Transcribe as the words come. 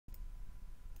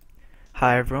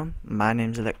Hi everyone, my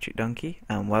name's Electric Donkey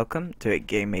and welcome to a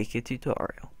GameMaker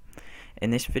tutorial.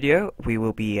 In this video we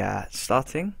will be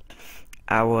starting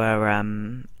our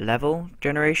level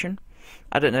generation.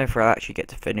 I don't know if we'll actually get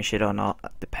to finish it or not,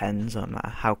 that depends on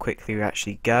how quickly we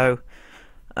actually go.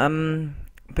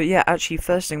 But yeah, actually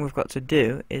first thing we've got to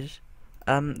do is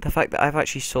the fact that I've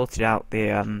actually sorted out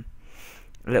the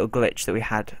little glitch that we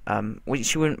had,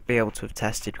 which you wouldn't be able to have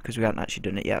tested because we haven't actually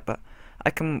done it yet, but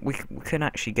we can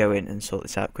actually go in and sort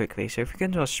this out quickly. So if we go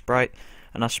into our sprite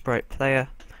and our sprite player,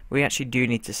 we actually do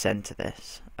need to center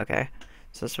this, okay?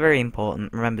 So that's very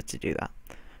important, remember to do that.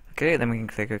 Okay, then we can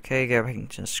click OK, go back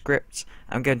into scripts.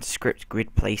 I'm going to script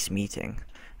grid place meeting.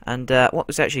 And what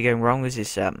was actually going wrong was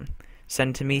this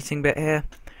center meeting bit here.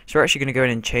 So we're actually going to go in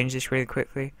and change this really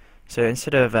quickly. So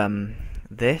instead of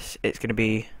this, it's going to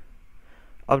be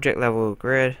object level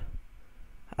grid,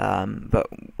 but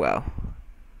well,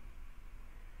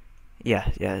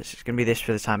 yeah, it's going to be this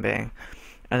for the time being.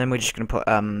 And then we're just going to put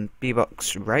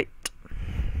bbox right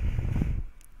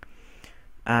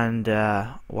and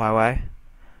yy,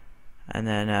 and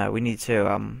then we need to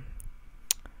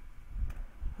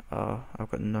oh,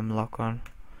 I've got numlock on,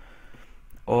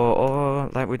 or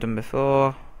like we've done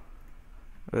before.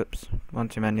 Oops, one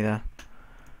too many there.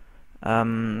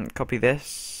 Copy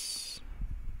this,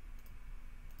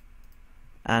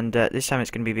 and this time it's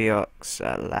going to be bbox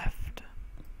left.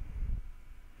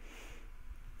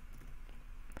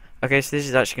 Okay, so this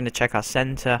is actually going to check our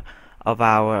center of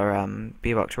our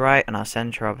bbox right and our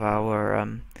center of our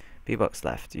bbox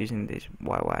left using this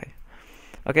YY.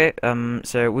 Okay,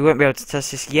 so we won't be able to test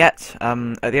this yet.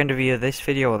 At the end of either this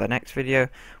video or the next video,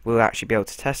 we'll actually be able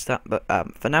to test that. But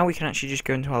for now, we can actually just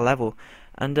go into our level,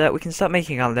 and we can start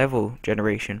making our level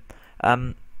generation.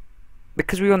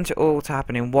 Because we want it all to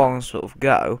happen in one sort of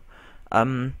go,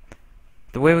 the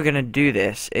way we're going to do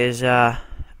this is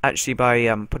actually by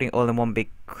putting it all in one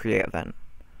big create event,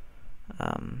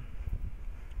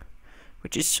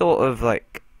 which is sort of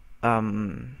like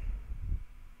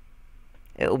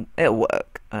it'll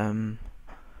work, and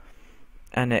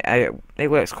it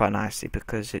works quite nicely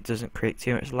because it doesn't create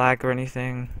too much lag or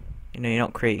anything. You know, you're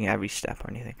not creating every step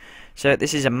or anything. So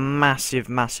this is a massive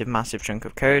chunk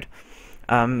of code.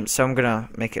 So I'm gonna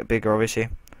make it bigger, obviously,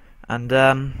 and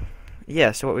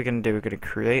yeah. So what we're gonna do, we're gonna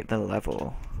create the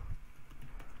level.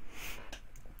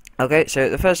 Okay, so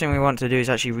the first thing we want to do is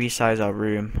actually resize our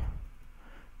room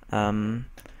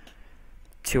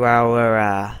to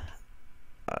our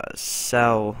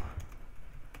cell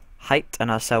height and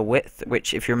our cell width,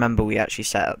 which, if you remember, we actually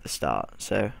set at the start.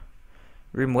 So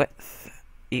room width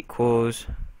equals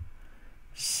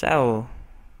cell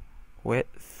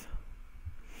width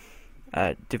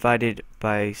divided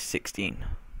by 16,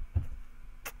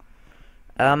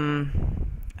 and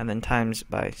then times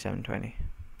by 720.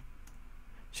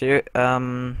 So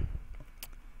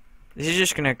this is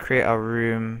just gonna create our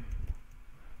room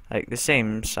like the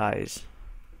same size,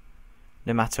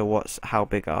 no matter how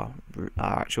big our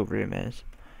actual room is,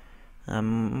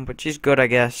 which is good, I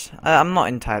guess. I'm not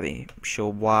entirely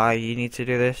sure why you need to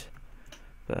do this,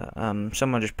 but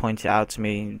someone just pointed out to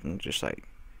me and just like,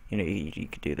 you know, you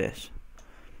could do this.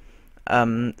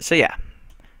 So yeah,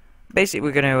 basically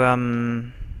we're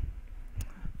gonna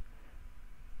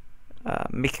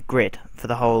make a grid for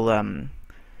the whole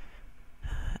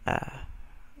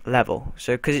level.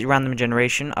 So because it's random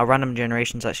generation, our random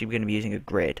generation is actually going to be using a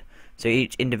grid. So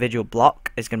each individual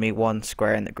block is going to be one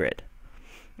square in the grid.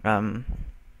 So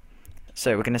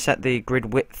we're going to set the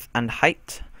grid width and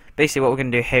height. Basically what we're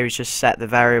going to do here is just set the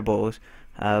variables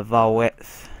var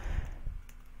width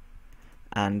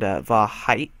and var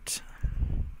height,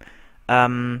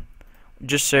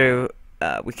 just so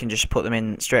we can just put them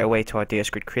in straight away to our DS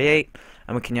grid create,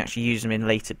 and we can actually use them in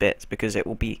later bits because it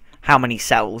will be how many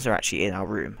cells are actually in our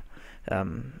room.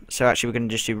 So actually we're going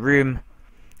to just do room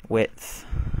width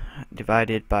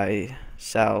divided by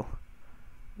cell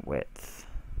width.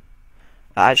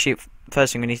 Actually,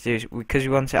 first thing we need to do is, because we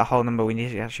want it a whole number, we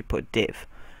need to actually put a div.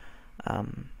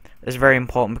 It's very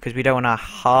important because we don't want a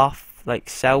half like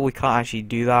cell. We can't actually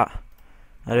do that,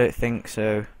 I don't think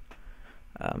so.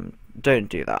 Don't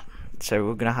do that. So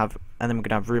we're gonna have, and then we're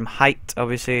gonna have room height,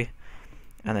 obviously,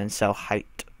 and then cell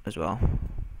height as well.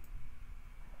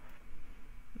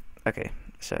 Okay,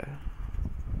 so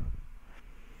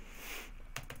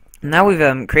now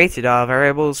we've created our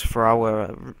variables for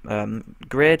our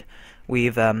grid.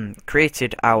 We've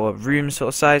created our room sort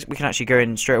of size. We can actually go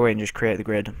in straight away and just create the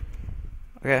grid.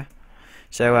 Okay,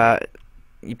 so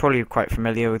you're probably quite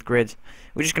familiar with grids.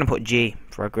 We're just gonna put G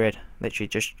for our grid, literally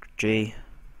just G.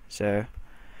 So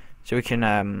we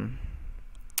can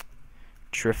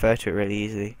just refer to it really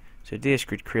easily. So ds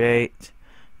grid create,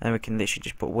 and we can literally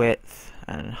just put width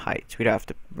and height. We don't have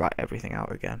to write everything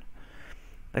out again.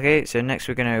 Okay, so next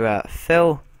we're going to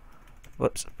fill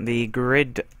the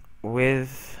grid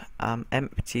with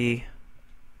empty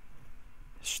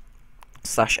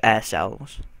 / air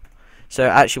cells. So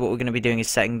actually what we're going to be doing is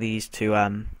setting these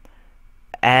to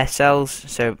air cells,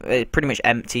 so it's pretty much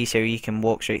empty, so you can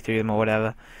walk straight through them or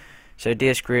whatever. So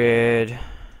ds grid,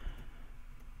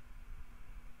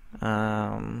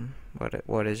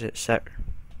 what is it? Set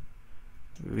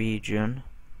region.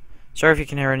 Sorry if you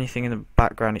can hear anything in the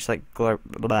background. It's like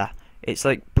it's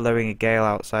like blowing a gale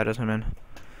outside or something.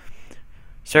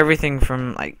 So everything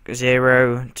from like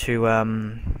 0 to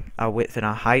our width and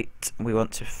our height, we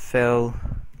want to fill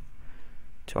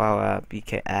to our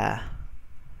BK air.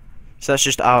 So that's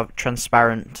just our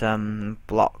transparent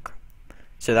block.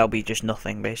 So that'll be just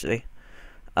nothing basically.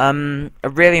 A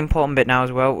really important bit now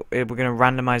as well, we're going to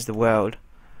randomize the world.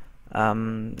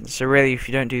 So really, if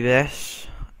you don't do this,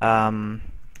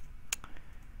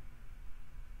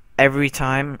 every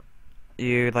time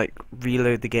you like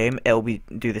reload the game, it'll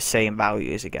do the same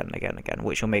values again and again and again,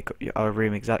 which will make our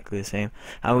room exactly the same,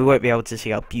 and we won't be able to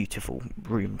see our beautiful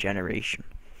room generation.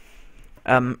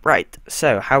 Right,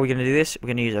 so how are we going to do this? We're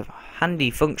going to use a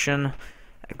handy function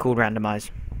called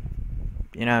randomize.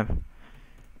 You know,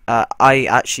 I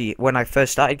actually, when I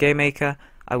first started GameMaker,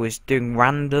 I was doing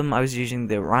random. I was using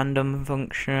the random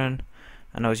function,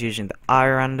 and I was using the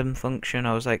irandom function.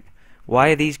 I was like, why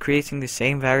are these creating the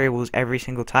same variables every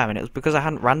single time? And it was because I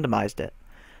hadn't randomized it.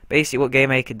 Basically, what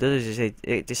GameMaker does is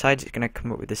it decides it's going to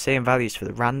come up with the same values for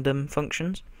the random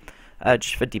functions,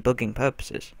 just for debugging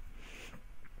purposes.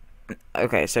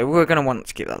 Okay, so we're going to want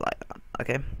to keep that like that.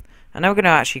 Okay, and now we're going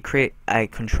to actually create a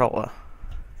controller.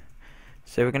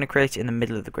 So we're going to create it in the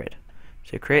middle of the grid.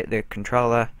 So create the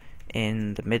controller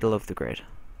in the middle of the grid.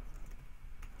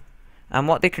 And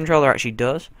what the controller actually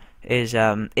does is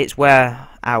it's where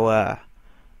our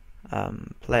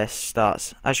player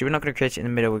starts. Actually, we're not going to create it in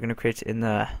the middle. We're going to create it in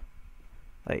the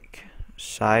like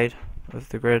side of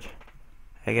the grid,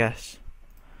 I guess.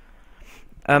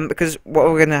 Because what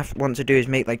we're gonna want to do is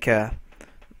make like a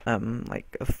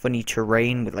funny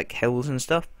terrain with like hills and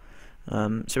stuff.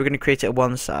 So we're gonna create it at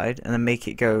one side and then make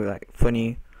it go like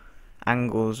funny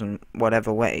angles and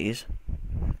whatever ways,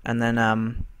 and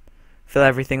then fill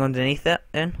everything underneath it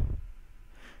in.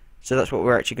 So that's what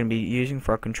we're actually going to be using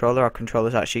for our controller. Our controller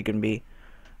is actually going to be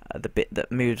the bit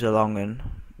that moves along and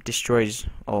destroys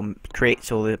or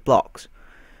creates all the blocks.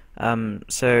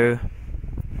 So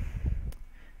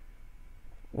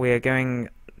we are going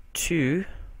to do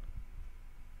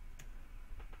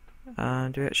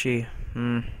we actually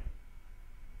no,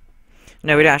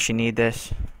 we don't actually need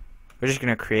this. We're just going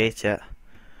to create it.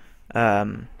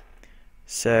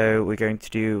 So we're going to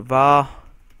do var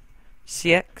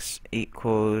cx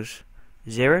equals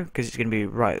 0 because it's going to be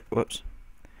right. Whoops.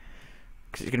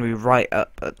 Because it's going to be right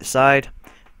up at the side,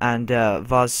 and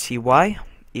var cy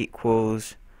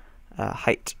equals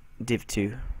height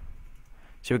div2.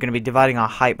 So we're going to be dividing our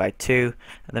height by 2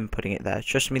 and then putting it there.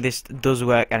 Trust me, this does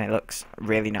work and it looks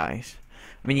really nice.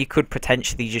 I mean, you could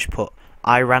potentially just put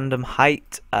irandom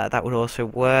height. That would also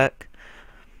work.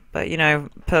 But, you know,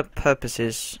 per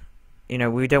purposes, you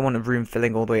know, we don't want a room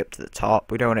filling all the way up to the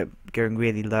top. We don't want it going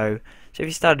really low. So if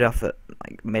you started off at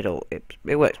like middle, it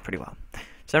works pretty well.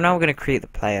 So now we're going to create the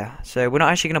player. So we're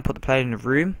not actually going to put the player in a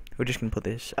room. We're just going to put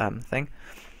this thing.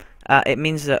 It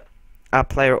means that our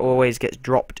player always gets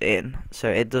dropped in, so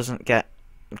it doesn't get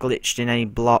glitched in any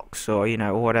blocks or, you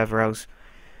know, or whatever else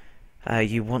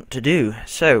you want to do.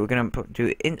 So we're going to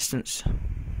do instance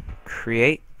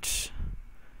create,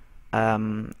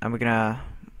 and we're going to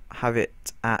have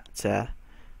it at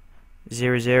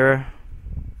 0, 0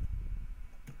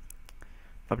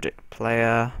 object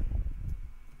player.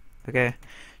 Okay,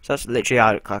 so that's literally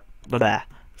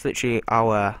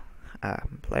our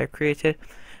player created.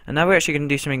 And now we're actually going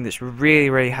to do something that's really,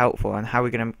 really helpful on how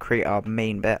we're going to create our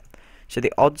main bit. So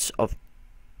the odds of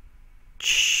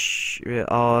changing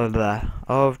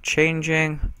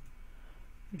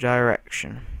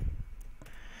direction.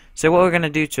 So what we're going to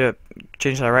do to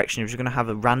change direction is we're going to have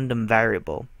a random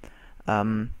variable.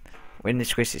 In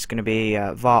this case, it's going to be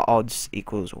var odds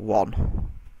equals 1.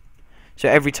 So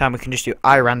every time we can just do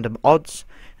irandom odds,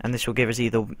 and this will give us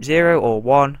either 0 or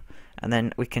 1. And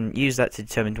then we can use that to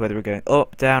determine whether we're going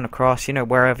up, down, across, you know,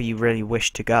 wherever you really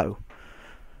wish to go.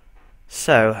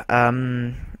 So,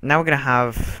 now we're going to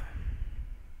have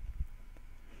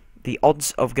the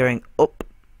odds of going up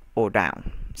or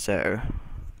down. So,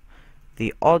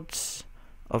 the odds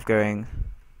of going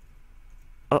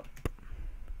up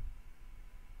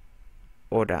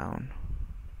or down.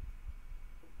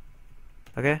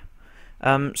 Okay.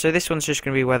 So this one's just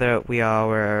going to be whether we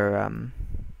are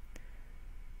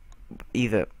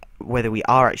either whether we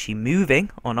are actually moving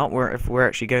or not, if we're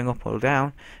actually going up or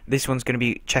down. This one's going to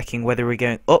be checking whether we're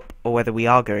going up or whether we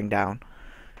are going down.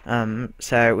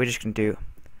 So we're just going to do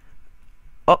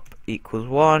up equals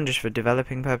 1 just for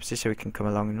developing purposes, so we can come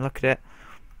along and look at it,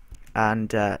 and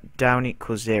down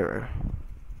equals 0.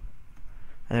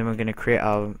 And then we're going to create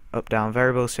our up down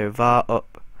variable, so var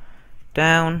up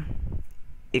down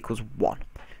equals 1.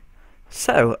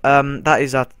 So that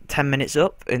is our 10 minutes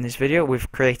up in this video. We've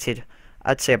created,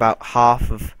 I'd say, about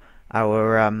half of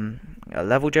our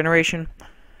level generation.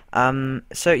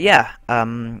 So yeah,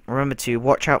 remember to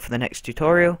watch out for the next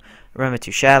tutorial. Remember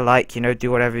to share, like,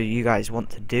 do whatever you guys want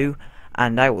to do,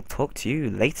 and I will talk to you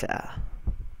later.